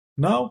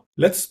Now,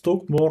 let's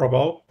talk more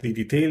about the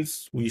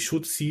details we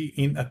should see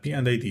in a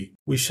P&ID.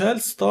 We shall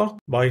start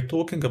by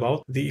talking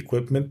about the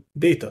equipment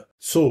data.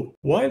 So,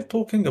 while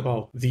talking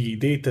about the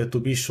data to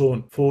be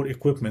shown for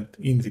equipment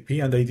in the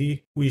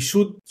P&ID, we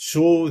should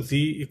show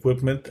the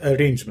equipment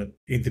arrangement.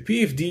 In the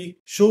PFD,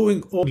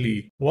 showing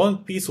only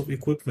one piece of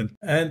equipment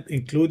and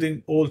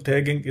including all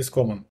tagging is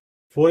common.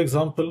 For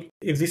example,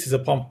 if this is a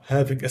pump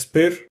having a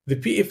spare, the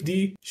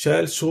PFD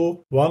shall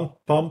show one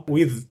pump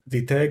with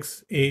the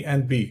tags A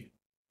and B.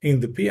 In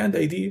the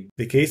P&ID,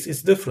 the case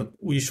is different.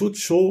 We should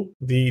show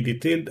the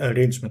detailed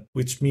arrangement,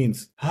 which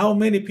means how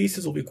many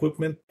pieces of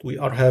equipment we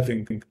are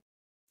having.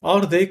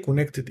 Are they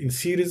connected in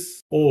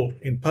series or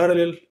in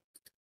parallel?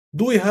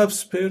 Do we have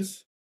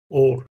spares?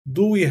 Or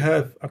do we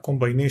have a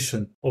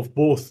combination of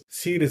both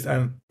series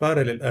and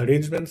parallel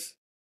arrangements?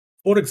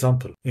 For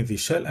example, in the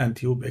shell and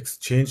tube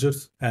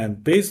exchangers,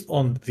 and based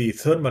on the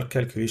thermal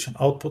calculation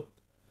output,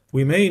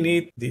 we may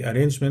need the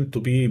arrangement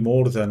to be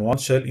more than one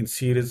shell in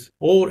series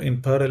or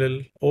in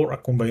parallel or a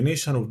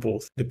combination of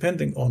both,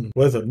 depending on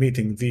whether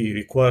meeting the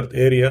required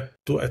area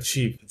to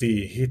achieve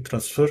the heat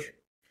transfer.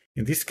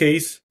 In this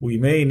case, we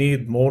may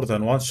need more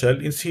than one shell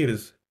in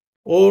series.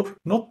 Or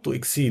not to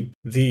exceed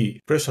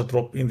the pressure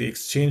drop in the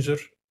exchanger,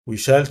 we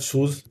shall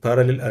choose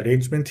parallel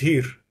arrangement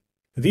here.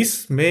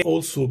 This may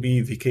also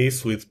be the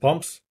case with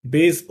pumps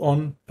based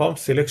on pump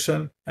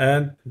selection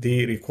and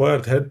the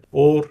required head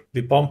or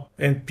the pump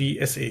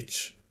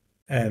NPSH.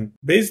 And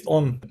based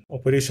on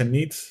operation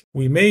needs,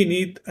 we may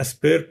need a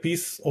spare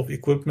piece of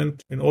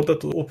equipment in order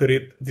to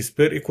operate the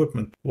spare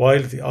equipment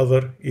while the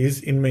other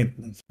is in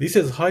maintenance. This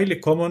is highly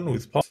common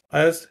with pumps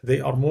as they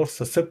are more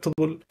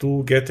susceptible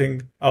to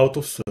getting out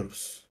of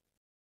service.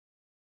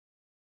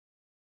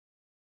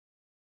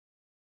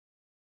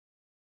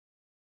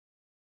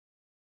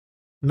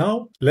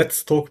 Now,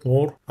 let's talk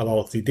more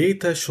about the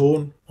data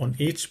shown on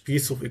each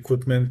piece of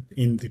equipment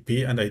in the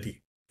P&ID.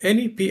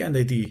 Any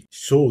P&ID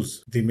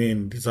shows the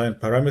main design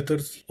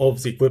parameters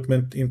of the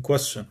equipment in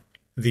question.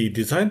 The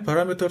design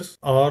parameters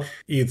are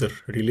either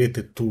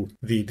related to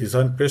the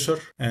design pressure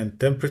and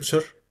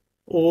temperature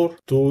or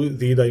to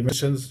the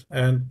dimensions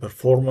and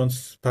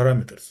performance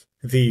parameters.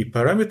 The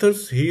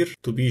parameters here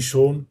to be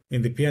shown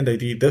in the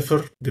P&ID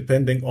differ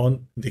depending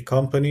on the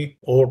company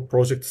or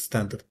project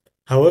standard.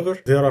 However,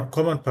 there are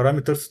common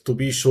parameters to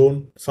be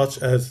shown, such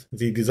as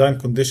the design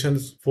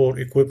conditions for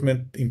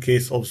equipment in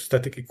case of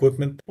static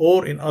equipment,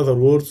 or in other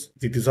words,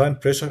 the design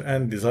pressure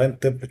and design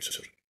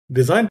temperature.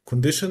 Design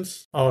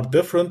conditions are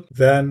different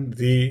than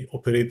the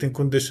operating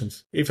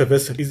conditions. If a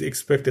vessel is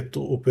expected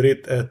to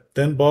operate at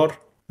 10 bar,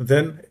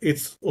 then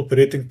its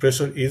operating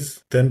pressure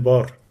is 10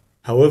 bar.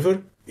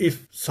 However,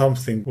 if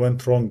something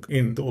went wrong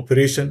in the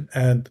operation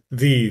and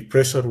the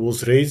pressure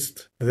was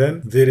raised,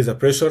 then there is a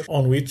pressure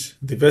on which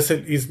the vessel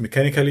is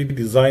mechanically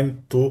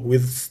designed to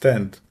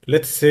withstand.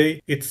 Let's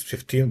say it's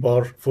 15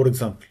 bar, for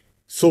example.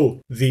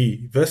 So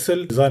the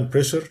vessel design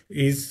pressure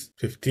is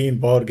 15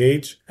 bar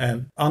gauge,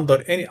 and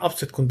under any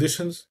upset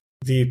conditions,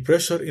 the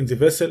pressure in the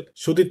vessel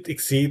shouldn't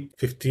exceed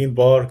 15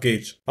 bar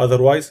gauge.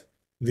 Otherwise,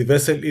 the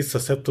vessel is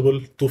susceptible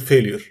to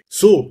failure.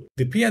 So,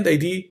 the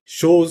P&ID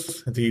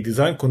shows the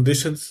design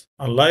conditions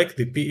unlike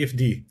the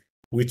PFD,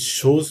 which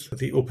shows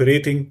the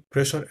operating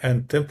pressure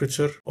and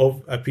temperature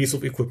of a piece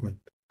of equipment.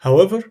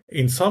 However,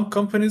 in some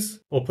companies,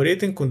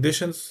 operating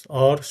conditions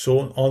are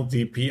shown on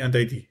the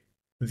P&ID.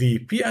 The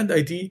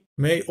P&ID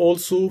may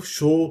also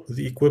show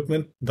the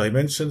equipment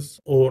dimensions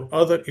or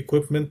other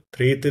equipment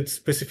rated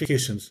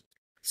specifications.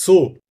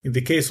 So, in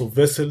the case of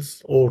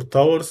vessels or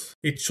towers,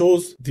 it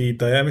shows the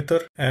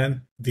diameter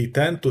and the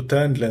tan to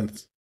tan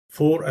length.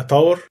 For a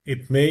tower,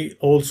 it may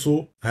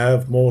also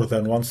have more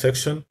than one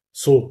section,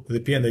 so the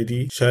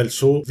P&ID shall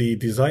show the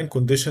design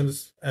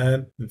conditions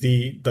and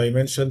the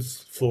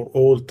dimensions for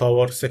all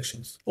tower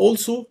sections.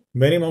 Also,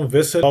 minimum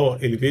vessel tower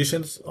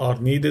elevations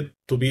are needed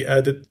to be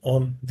added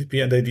on the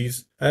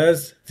P&IDs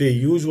as they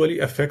usually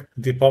affect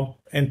the pump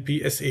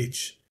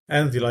NPSH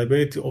and the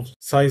liability of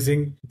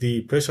sizing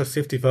the pressure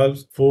safety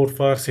valves for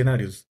fire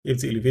scenarios if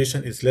the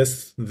elevation is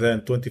less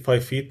than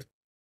 25 feet.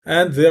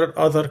 And there are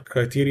other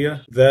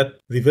criteria that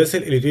the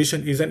vessel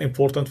elevation is an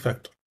important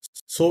factor.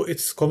 So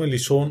it's commonly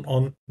shown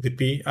on the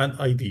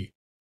P&ID.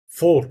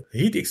 For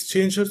heat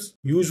exchangers,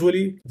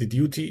 usually the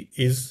duty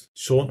is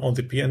shown on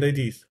the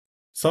P&IDs.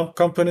 Some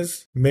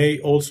companies may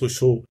also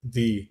show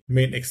the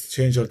main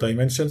exchanger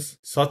dimensions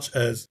such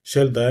as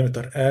shell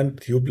diameter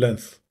and tube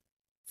length.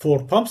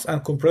 For pumps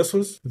and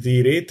compressors,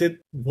 the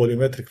rated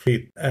volumetric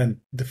rate and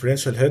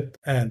differential head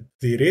and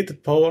the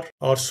rated power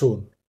are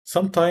shown.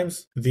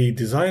 Sometimes the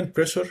design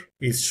pressure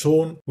is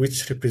shown,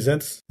 which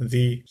represents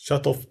the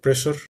shutoff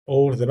pressure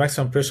or the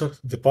maximum pressure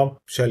the pump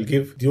shall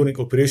give during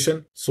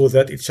operation so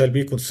that it shall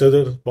be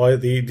considered by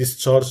the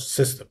discharge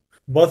system.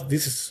 But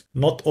this is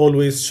not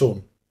always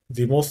shown.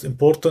 The most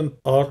important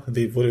are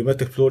the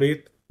volumetric flow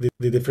rate,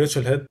 the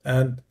differential head,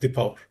 and the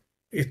power.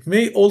 It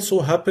may also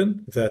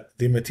happen that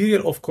the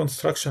material of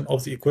construction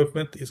of the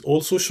equipment is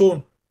also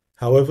shown.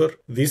 However,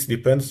 this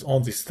depends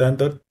on the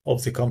standard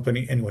of the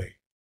company anyway.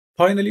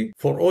 Finally,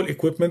 for all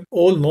equipment,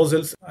 all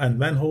nozzles and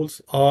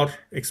manholes are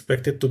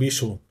expected to be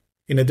shown.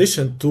 In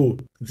addition to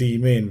the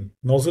main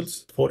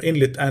nozzles for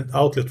inlet and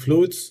outlet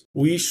fluids,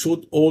 we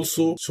should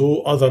also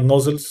show other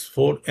nozzles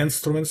for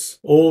instruments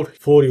or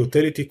for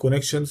utility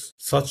connections,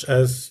 such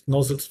as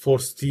nozzles for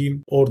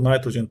steam or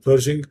nitrogen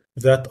purging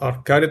that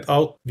are carried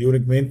out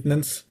during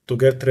maintenance to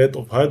get rid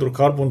of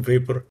hydrocarbon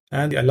vapor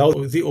and allow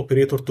the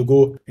operator to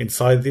go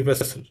inside the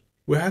vessel.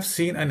 We have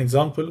seen an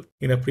example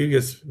in a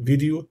previous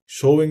video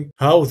showing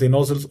how the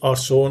nozzles are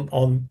shown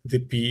on the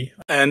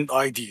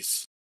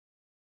P&IDs.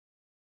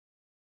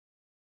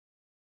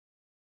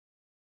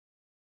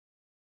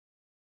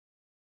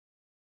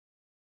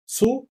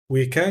 So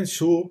we can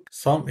show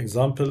some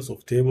examples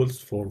of tables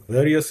for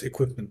various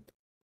equipment.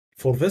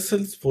 For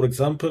vessels, for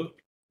example,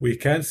 we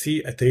can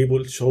see a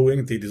table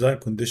showing the design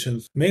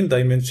conditions, main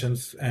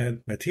dimensions,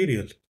 and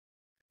material.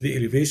 The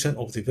elevation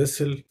of the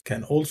vessel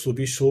can also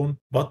be shown,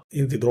 but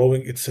in the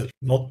drawing itself,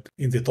 not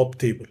in the top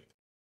table.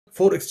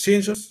 For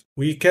exchangers,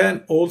 we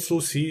can also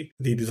see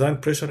the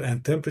design pressure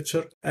and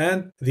temperature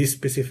and the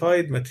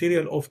specified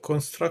material of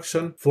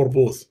construction for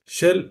both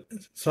shell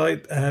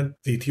side and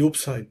the tube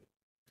side.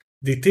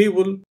 The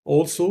table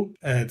also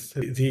adds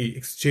the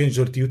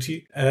exchanger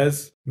duty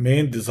as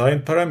main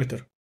design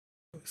parameter.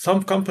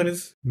 Some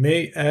companies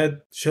may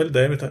add shell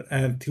diameter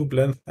and tube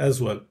length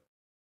as well.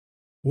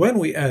 When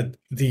we add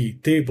the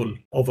table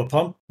of a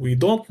pump, we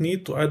don't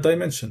need to add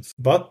dimensions,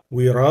 but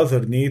we rather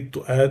need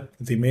to add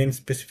the main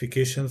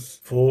specifications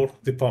for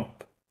the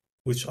pump,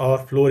 which are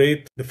flow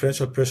rate,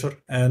 differential pressure,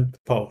 and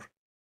power.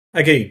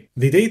 Again,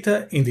 the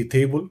data in the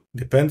table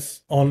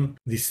depends on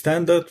the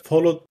standard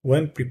followed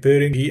when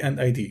preparing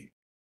P&ID.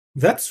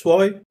 That's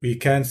why we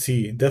can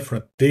see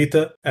different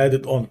data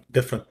added on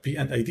different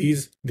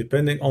P&IDs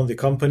depending on the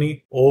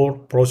company or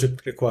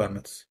project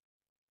requirements.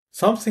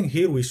 Something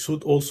here we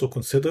should also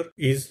consider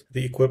is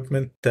the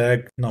equipment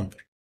tag number.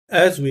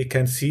 As we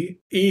can see,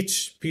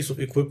 each piece of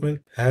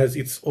equipment has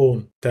its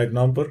own tag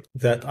number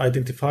that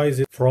identifies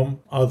it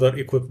from other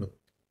equipment.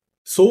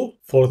 So,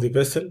 for the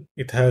vessel,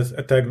 it has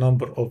a tag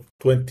number of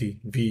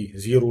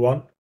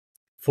 20V01.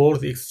 For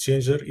the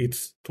exchanger,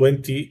 it's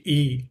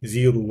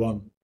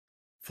 20E01.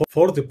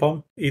 For the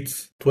pump,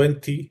 it's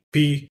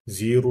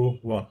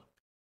 20P01.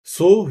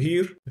 So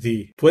here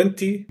the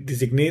 20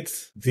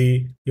 designates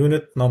the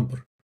unit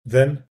number.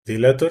 Then the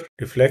letter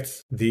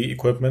reflects the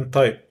equipment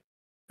type.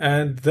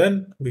 And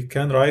then we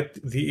can write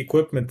the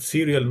equipment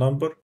serial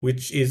number,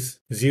 which is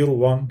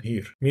 01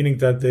 here, meaning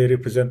that they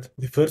represent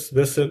the first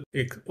vessel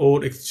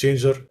or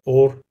exchanger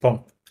or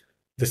pump.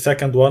 The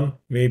second one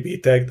may be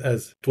tagged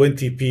as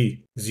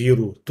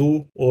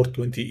 20P02 or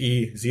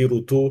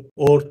 20E02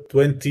 or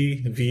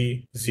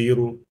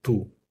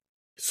 20V02.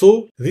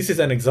 So this is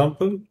an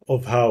example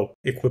of how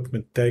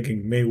equipment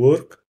tagging may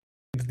work.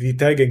 The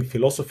tagging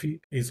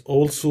philosophy is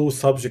also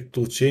subject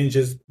to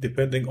changes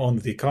depending on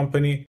the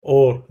company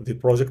or the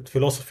project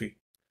philosophy.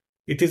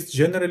 It is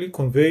generally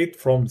conveyed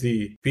from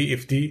the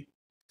PFD.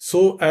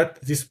 So at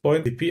this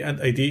point, the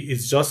P&ID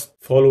is just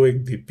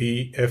following the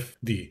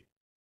PFD.